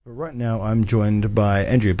Right now I'm joined by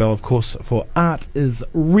Andrea Bell, of course, for Art is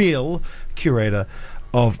Real, curator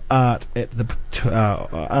of art at the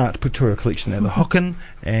Art Pictorial Collection at the Hocken,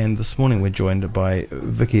 and this morning we're joined by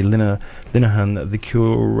Vicky Linehan, the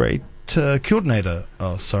coordinator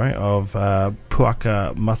of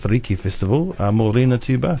Puaka Matariki Festival. Morena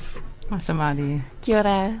to you both. Masamari. Kia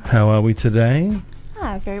ora. How are we today?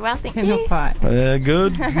 Very well, thank you.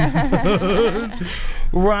 Good.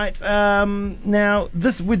 Right. Now,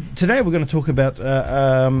 today we're going to talk about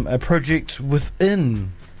a project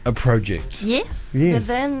within a project. Yes.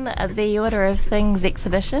 Within the Order of Things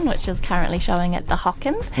exhibition, which is currently showing at the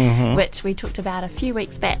Hocken, which we talked about a few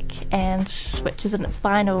weeks back, and which is in its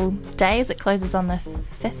final days. It closes on the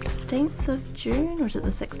 15th of June, or is it the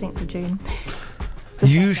 16th of June?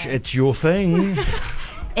 It's your thing.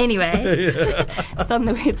 Anyway, it's on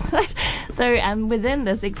the website. So within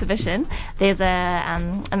this exhibition, there's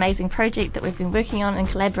a amazing project that we've been working on in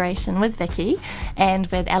collaboration with Vicky and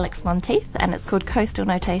with Alex Monteith, and it's called Coastal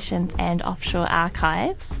Notations and Offshore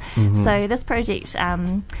Archives. So this project,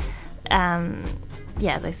 as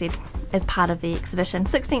I said, is part of the exhibition.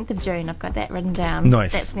 16th of June, I've got that written down.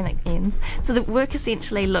 Nice. That's when it ends. So the work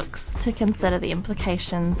essentially looks to consider the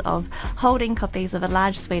implications of holding copies of a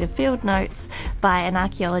large suite of field notes by an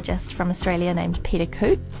archaeologist from Australia named Peter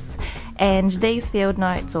Coutts. And these field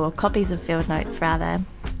notes, or copies of field notes rather,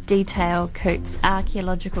 detail Coutts'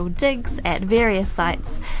 archaeological digs at various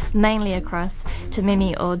sites, mainly across Te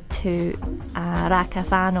Mimi o Te Raka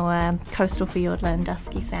Whanua, Coastal Fiordland,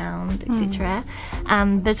 Dusky Sound, etc.,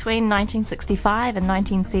 between 1965 and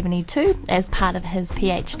 1972 as part of his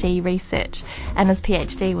PhD research. And his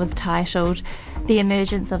PhD was titled The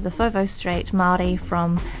Emergence of the Fovo Strait Māori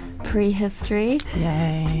from Prehistory.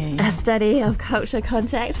 Yay. A study of culture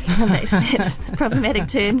contact. We'll come back to that problematic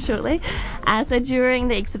term shortly. So during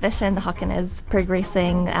the exhibition, the Hocken is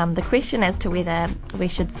progressing the question as to whether we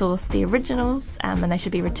should source the originals and they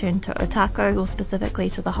should be returned to Otago, or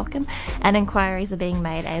specifically to the Hocken, and inquiries are being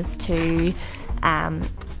made as to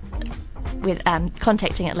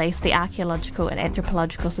contacting at least the Archaeological and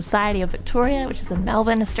Anthropological Society of Victoria, which is in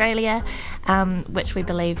Melbourne, Australia, which we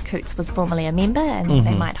believe Coutts was formerly a member, and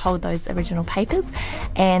they might hold those original papers.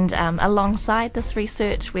 And alongside this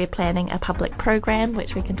research, we're planning a public program,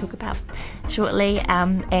 which we can talk about shortly.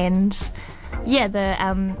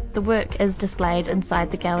 The work is displayed inside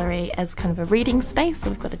the gallery as kind of a reading space. So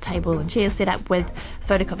we've got a table and chairs set up with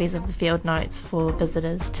photocopies of the field notes for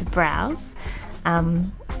visitors to browse. I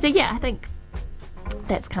think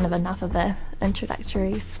that's kind of enough of an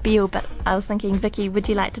introductory spiel, but I was thinking, Vicky, would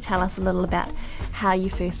you like to tell us a little about how you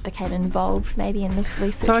first became involved maybe in this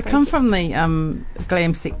research So I come project? from the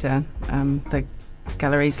GLAM sector, the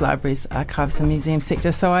galleries, libraries, archives and museum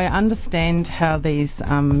sector, so I understand how these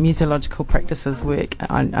museological practices work.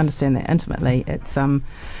 I understand that intimately. It's and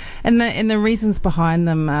the reasons behind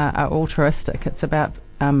them are altruistic. It's about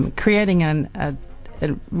creating a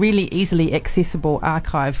really easily accessible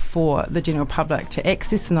archive for the general public to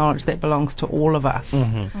access the knowledge that belongs to all of us.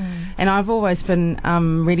 And I've always been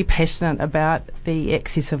really passionate about the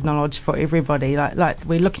access of knowledge for everybody. Like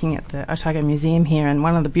we're looking at the Otago Museum here, and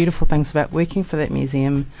one of the beautiful things about working for that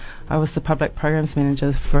museum, I was the public programs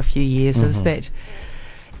manager for a few years, is that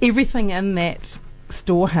everything in that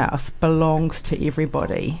storehouse belongs to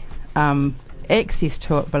everybody. Access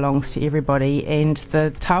to it belongs to everybody, and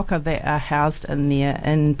the tauka that are housed in there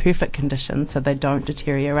in perfect condition so they don't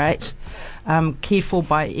deteriorate, cared for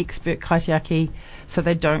by expert kaitiaki so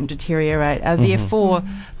they don't deteriorate, are there for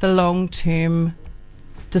the long-term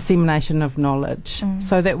dissemination of knowledge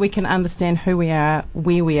so that we can understand who we are,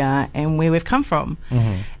 where we are, and where we've come from.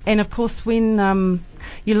 And of course, when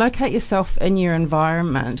you locate yourself in your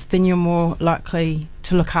environment, then you're more likely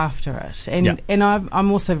to look after it. And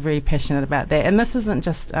I'm also very passionate about that. And this isn't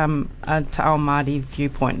just a Te Ao Māori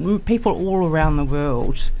viewpoint. People all around the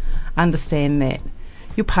world understand that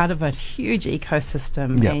you're part of a huge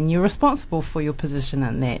ecosystem and you're responsible for your position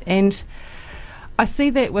in that. And I see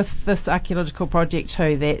that with this archaeological project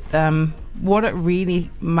too, that what it really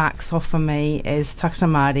marks off for me as Takata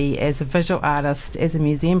Māori, as a visual artist, as a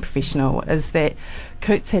museum professional, is that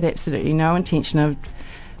Coutts had absolutely no intention of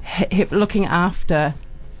looking after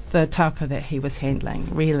the tauka that he was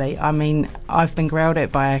handling, really. I mean, I've been growled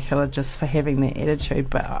at by archaeologists for having that attitude,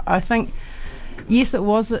 but I think, yes, it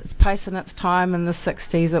was its place and its time in the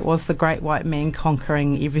 60s. It was the great white man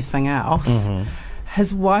conquering everything else.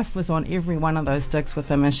 His wife was on every one of those digs with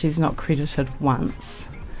him, and she's not credited once.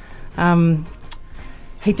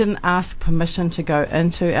 He didn't ask permission to go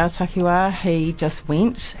into Aotearoa. He just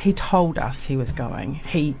went. He told us he was going.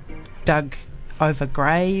 He dug over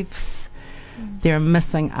graves. There are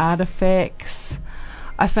missing artefacts.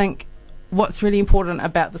 I think what's really important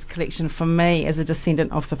about this collection for me as a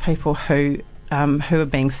descendant of the people who are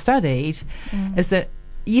being studied is that,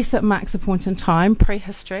 yes, it marks a point in time,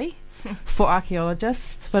 prehistory, for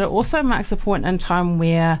archaeologists, but it also marks a point in time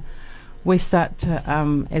where we start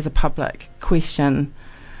to, as a public, question,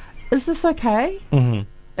 is this okay? Mm-hmm.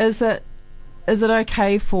 Is it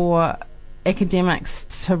okay for academics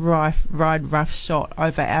to ride roughshod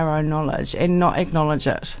over our own knowledge and not acknowledge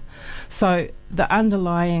it? So the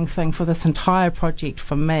underlying thing for this entire project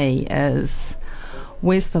for me is,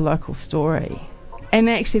 where's the local story? And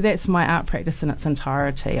actually that's my art practice in its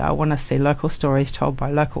entirety. I want to see local stories told by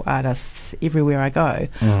local artists everywhere I go.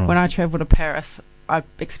 When I travel to Paris, I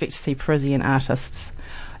expect to see Parisian artists,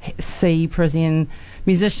 see Parisian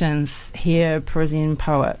musicians, hear Parisian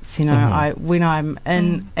poets. You know, when I'm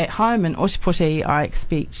at home in Ōtepoti, I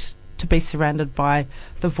expect to be surrounded by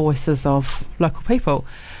the voices of local people,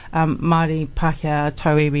 Māori, Pākehā,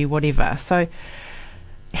 Tauiwi, whatever. So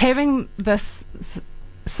having this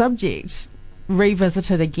subject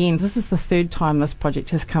revisited again, this is the third time this project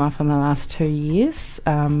has come up in the last 2 years.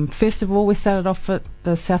 First of all, we started off at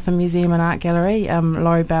the Southern Museum and Art Gallery.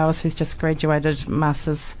 Laurie Bowers, who's just graduated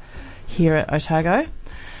Masters here at Otago.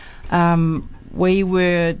 We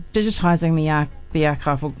were digitising the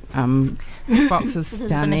archival boxes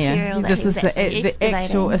down there. This is the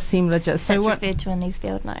actual assemblages. So that's referred to in these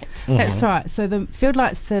field notes. That's right. So the field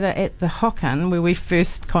notes that are at the Hocken, where we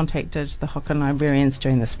first contacted the Hocken librarians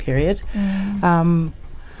during this period,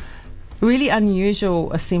 really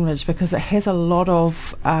unusual assemblage because it has a lot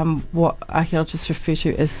of what archaeologists refer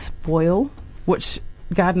to as spoil, which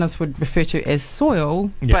gardeners would refer to as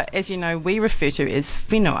soil, but as you know, we refer to as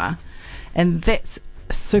whenua, and that's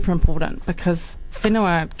super important because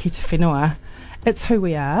whenua ki te whenua, it's who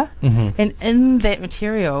we are, and in that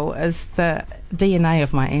material is the DNA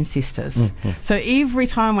of my ancestors. So every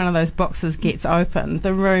time one of those boxes gets opened,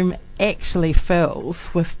 the room actually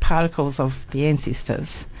fills with particles of the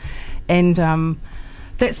ancestors, and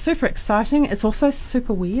that's super exciting. It's also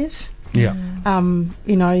super weird. You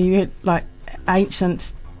know, you had like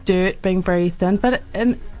ancient dirt being breathed in, but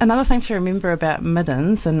another thing to remember about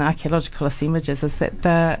middens and archaeological assemblages is that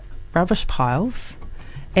they're rubbish piles,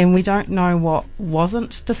 and we don't know what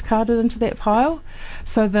wasn't discarded into that pile.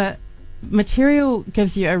 So the material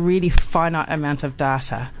gives you a really finite amount of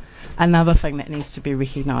data, another thing that needs to be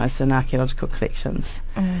recognised in archaeological collections.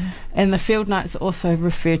 And the field notes also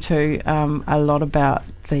refer to a lot about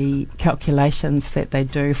the calculations that they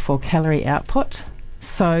do for calorie output.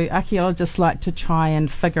 So archaeologists like to try and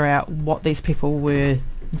figure out what these people were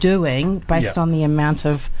doing based on the amount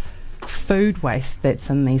of food waste that's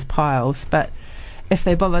in these piles. But if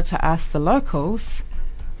they bother to ask the locals,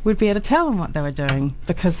 we'd be able to tell them what they were doing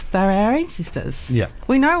because they're our ancestors.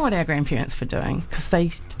 We know what our grandparents were doing because they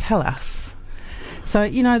used to tell us. So,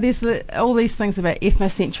 you know, there's all these things about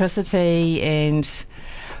ethnocentricity and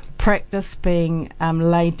practice being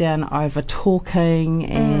laid down over talking,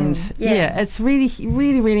 and it's really,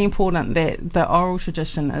 really, really important that the oral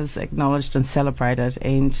tradition is acknowledged and celebrated,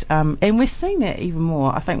 and we're seeing that even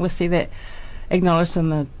more. I think we'll see that acknowledged in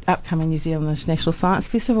the upcoming New Zealand International Science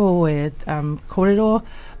Festival, where kōrero,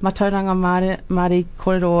 Matauranga Māori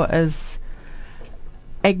kōrero is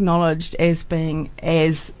acknowledged as being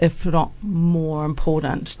as, if not more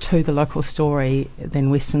important to the local story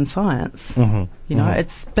than Western science. You know,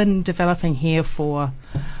 it's been developing here for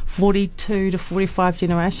 42 to 45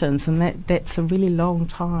 generations, and that's a really long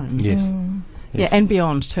time. Yeah, and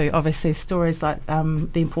beyond too. Obviously, stories like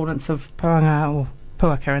the importance of Puanga or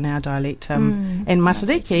Puaka in our dialect, and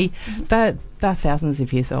Matariki, they're thousands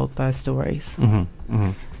of years old, those stories.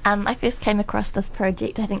 I first came across this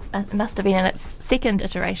project, I think it must have been in its second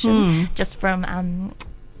iteration, just from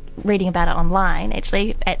reading about it online,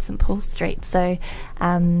 actually, at St Paul Street. So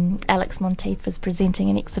Alex Monteith was presenting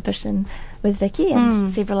an exhibition with Vicky and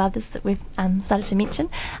several others that we've started to mention,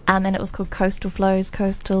 and it was called Coastal Flows,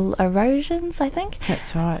 Coastal Erosions, I think.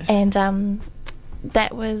 That's right. And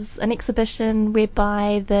that was an exhibition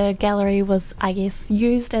whereby the gallery was, I guess,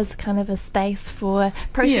 used as kind of a space for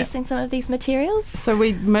processing some of these materials. So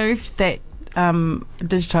we moved that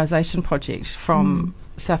digitisation project from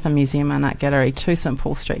Southern Museum and Art Gallery to St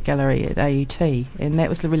Paul Street Gallery at AUT, and that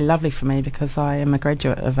was really lovely for me because I am a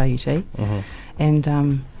graduate of AUT,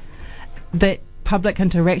 and that public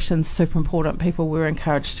interaction's super important. People were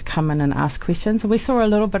encouraged to come in and ask questions. We saw a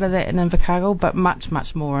little bit of that in Invercargill, but much,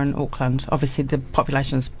 much more in Auckland. Obviously, the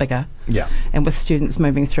population's bigger, and with students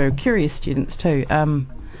moving through, curious students too.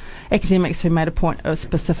 academics who made a point of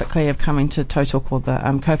specifically of coming to Tautoko, the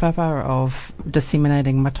kaupapa of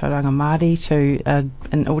disseminating Matauranga Māori to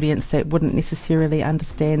an audience that wouldn't necessarily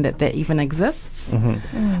understand that even exists.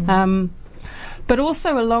 But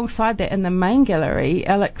also alongside that, in the main gallery,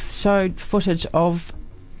 Alex showed footage of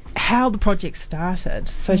how the project started.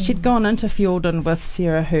 So she'd gone into Fiordland with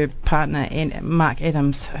Sarah, her partner, and Mark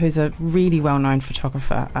Adams, who's a really well-known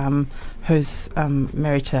photographer, who's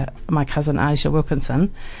married to my cousin Aisha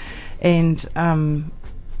Wilkinson, and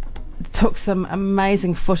took some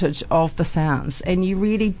amazing footage of the sounds. And you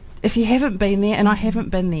really, if you haven't been there, and I haven't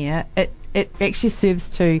been there, it actually serves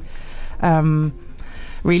to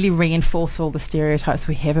really reinforce all the stereotypes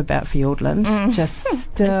we have about Fiordland. Just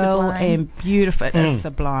still and beautiful. It is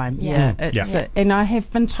sublime. And I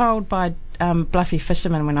have been told by bluffy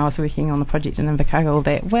fishermen when I was working on the project in Invercargill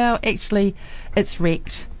that, well, actually, it's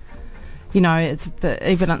wrecked. You know, it's the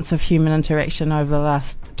evidence of human interaction over the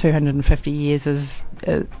last 250 years is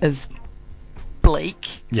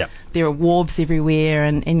bleak. Yeah, there are warbs everywhere,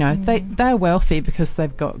 and you know they're wealthy because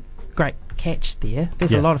they've got great catch there.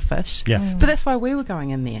 There's a lot of fish. But that's why we were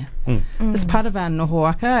going in there. It's part of our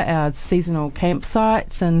nohoaka, our seasonal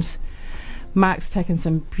campsites, and Mark's taken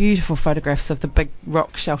some beautiful photographs of the big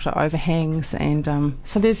rock shelter overhangs, and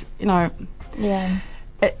so there's, you know,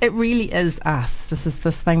 it really is us. This is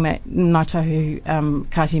this thing that Ngāi Tahu,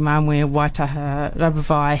 Kati Māmwe, Waitaha,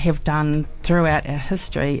 Rabavai have done throughout our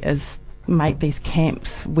history, is make these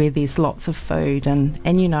camps where there's lots of food and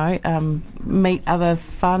you know, meet other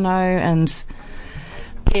whānau and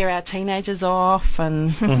pair our teenagers off,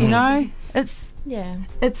 and you know, it's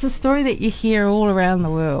a story that you hear all around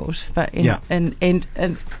the world, but you know, and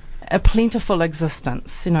a plentiful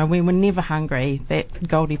existence. You know, we were never hungry. That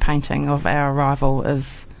Goldie painting of our arrival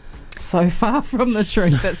is so far from the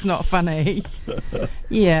truth. It's not funny. So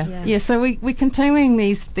we're continuing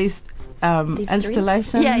these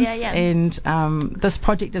installations, and this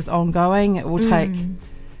project is ongoing. It will take.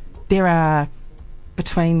 There are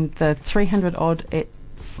between the 300 odd at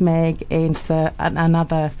SMAG and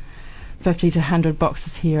another 50 to 100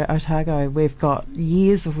 boxes here at Otago. We've got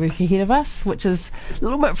years of work ahead of us, which is a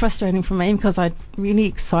little bit frustrating for me because I'm really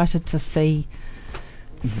excited to see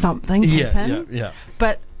something happen.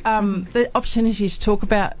 But the opportunity to talk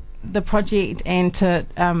about the project and to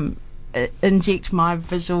inject my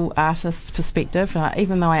visual artist's perspective,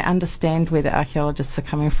 even though I understand where the archaeologists are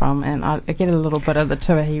coming from, and I get a little bit of the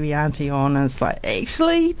tuahiri auntie on, and it's like,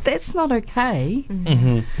 actually, that's not okay.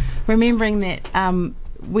 Remembering that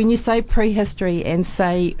when you say prehistory and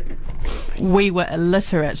say we were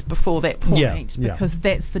illiterate before that point, because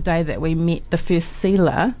that's the day that we met the first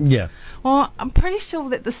sealer. Well, I'm pretty sure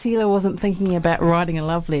that the sealer wasn't thinking about writing a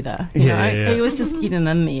love letter. You know? He was just getting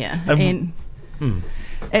in there.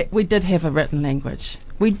 We did have a written language.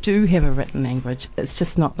 We do have a written language. It's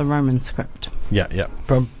just not the Roman script. But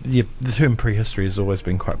the term prehistory has always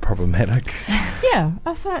been quite problematic.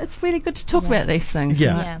 So it's really good to talk about these things.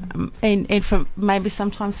 And for maybe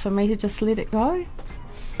sometimes for me to just let it go.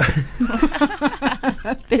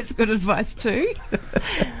 That's good advice too.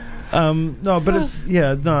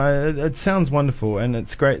 It sounds wonderful, and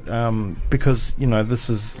it's great because, you know, this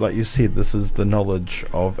is, like you said, this is the knowledge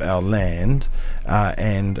of our land,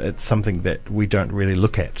 and it's something that we don't really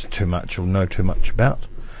look at too much or know too much about.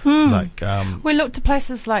 Like we look to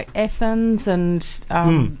places like Athens and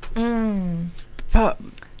Phnom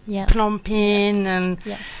Penh,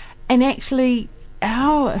 and actually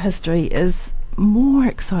our history is more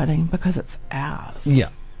exciting because it's ours.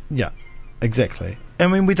 Exactly. I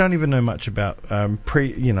mean, we don't even know much about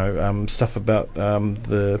stuff about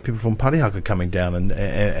the people from Parihaka coming down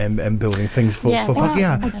and building things for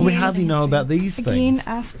Pakeha. We hardly know about these things. Again,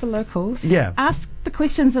 ask the locals. Ask the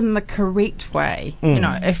questions in the correct way. You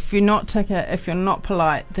know, if you're not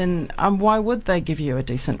polite, then why would they give you a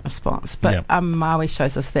decent response? But Maui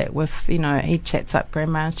shows us that with, you know, he chats up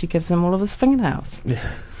Grandma and she gives him all of his fingernails.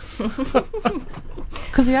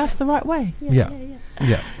 Because he asked the right way.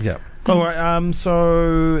 All right.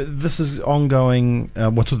 So this is ongoing.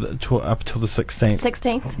 Up till the 16th.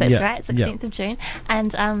 16th. That's right. 16th of June.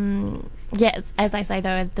 And as I say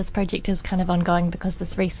though, this project is kind of ongoing because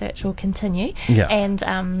this research will continue.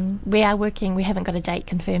 And we are working. We haven't got a date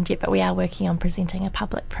confirmed yet, but we are working on presenting a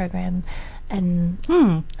public program in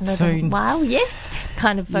a little while.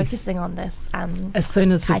 Kind of focusing on this. As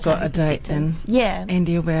soon as we've got a date, then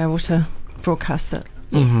Andy will be able to broadcast it.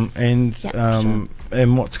 And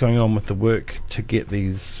what's going on with the work to get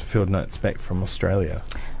these field notes back from Australia?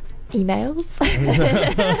 emails.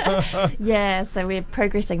 Yeah, so we're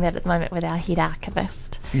progressing that at the moment with our head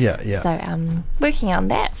archivist. Yeah. So working on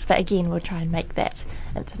that, but again, we'll try and make that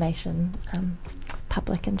information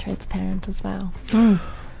public and transparent as well.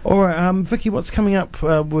 All right, Vicky, what's coming up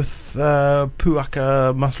with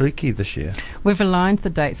Puaka Matariki this year? We've aligned the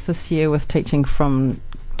dates this year with teaching from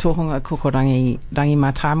Tohunga Kokorangi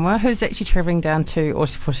Matamua, who's actually travelling down to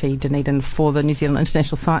Ōtepoti, Dunedin, for the New Zealand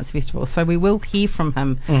International Science Festival. So we will hear from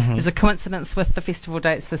him. There's a coincidence with the festival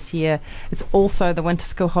dates this year. It's also the winter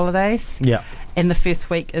school holidays. Yeah. And the first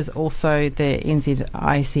week is also the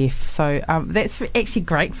NZISF. So that's actually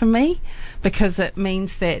great for me, because it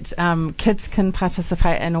means that kids can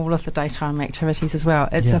participate in all of the daytime activities as well.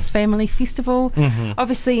 It's a family festival.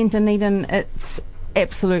 Obviously in Dunedin it's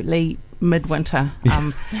absolutely midwinter.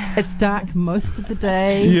 It's dark most of the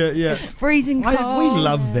day. Yeah. It's freezing cold. We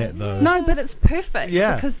love that though. No, but it's perfect,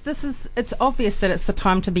 Yeah. because it's obvious that it's the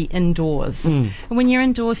time to be indoors. And when you're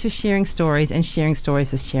indoors, you're sharing stories, and sharing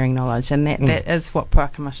stories is sharing knowledge, and that is what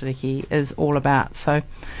Puaka Matariki is all about. So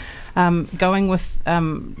going with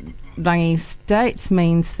Rangi's dates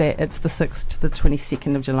means that it's the 6th to the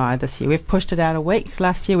 22nd of July this year. We've pushed it out a week.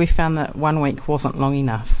 Last year we found that 1 week wasn't long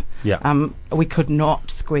enough. Yeah. We could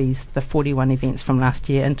not squeeze the 41 events from last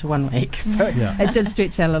year into 1 week, so it did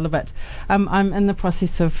stretch out a little bit. I'm in the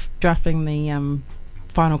process of drafting the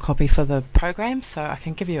final copy for the program, so I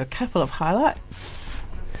can give you a couple of highlights.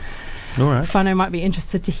 All right. Whānau might be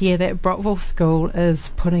interested to hear that Brockville School is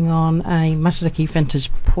putting on a Matariki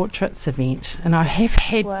Vintage Portraits event, and I have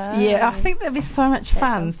had, I think that'd be so much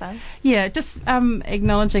fun. Yeah, just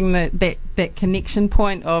acknowledging that connection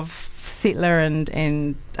point of settler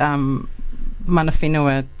and mana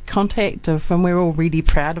whenua contact of, and we're all really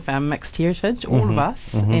proud of our mixed heritage, all of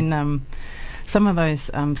us, and some of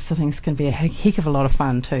those sittings can be a heck of a lot of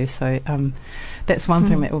fun too. So that's one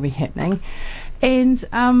thing that will be happening. And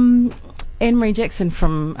Anne-Marie Jackson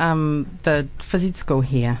from the Phys Ed school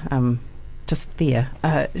here, just there,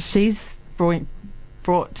 she's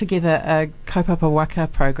brought together a kaupapa waka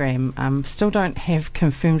program. Still don't have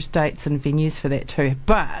confirmed dates and venues for that too,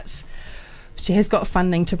 but she has got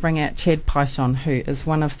funding to bring out Chad Python, who is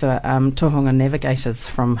one of the tohunga navigators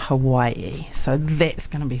from Hawaii. So that's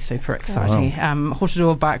going to be super exciting.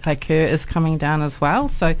 Hotodua Barclay Kerr is coming down as well.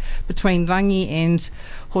 So between Rangi and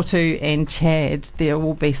Hotu and Chad, there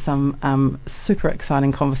will be some super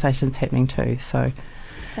exciting conversations happening too. So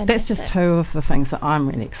that's just two of the things that I'm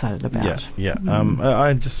really excited about. Yeah.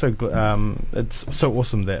 I'm just so it's so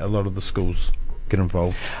awesome that a lot of the schools get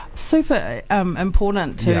involved. Super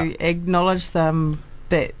important to acknowledge them,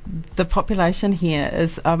 that the population here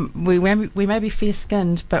is we may be fair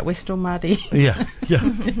skinned, but we're still Māori. Yeah.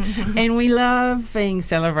 And we love being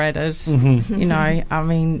celebrated. You know, I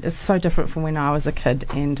mean, it's so different from when I was a kid,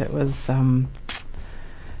 and it was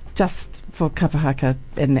just for kapahaka,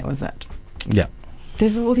 and that was it. Yeah.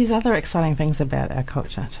 There's all these other exciting things about our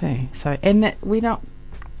culture too. So, and that we're not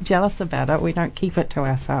jealous about it. We don't keep it to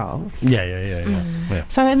ourselves. Yeah.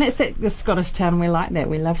 So, and that's the Scottish town. We like that.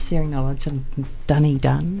 We love sharing knowledge and dunny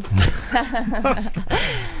done.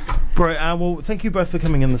 Bro, well, thank you both for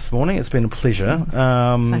coming in this morning. It's been a pleasure.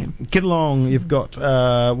 Get along. You've got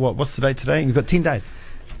what's the date today? You've got 10 days.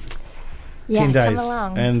 Yeah, 10 days, come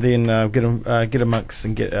along. and then get amongst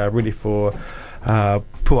and get ready for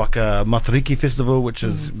Puaka Matariki Festival, which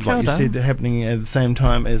is, like you said, happening at the same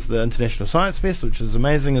time as the International Science Fest, which is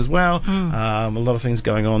amazing as well. A lot of things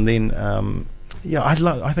going on then.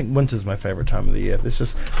 I think winter's my favourite time of the year. There's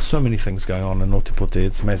just so many things going on in Ōtepoti.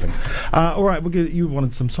 It's amazing. All right, you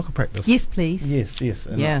wanted some soccer practice? Yes, please. Yes.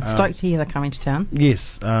 And, stoked to hear they're coming to town.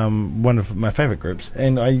 Yes, one of my favourite groups.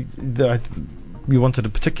 And you wanted a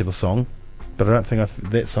particular song, but I don't think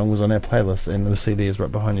that song was on our playlist, and the CD is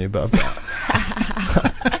right behind you. But I've got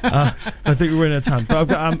I think we're in out of time. But I've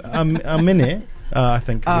got Amene. I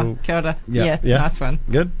think. Kia ora. Yeah, nice one.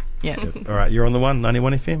 Good? Yeah. Good. All right, you're on the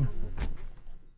 91 FM.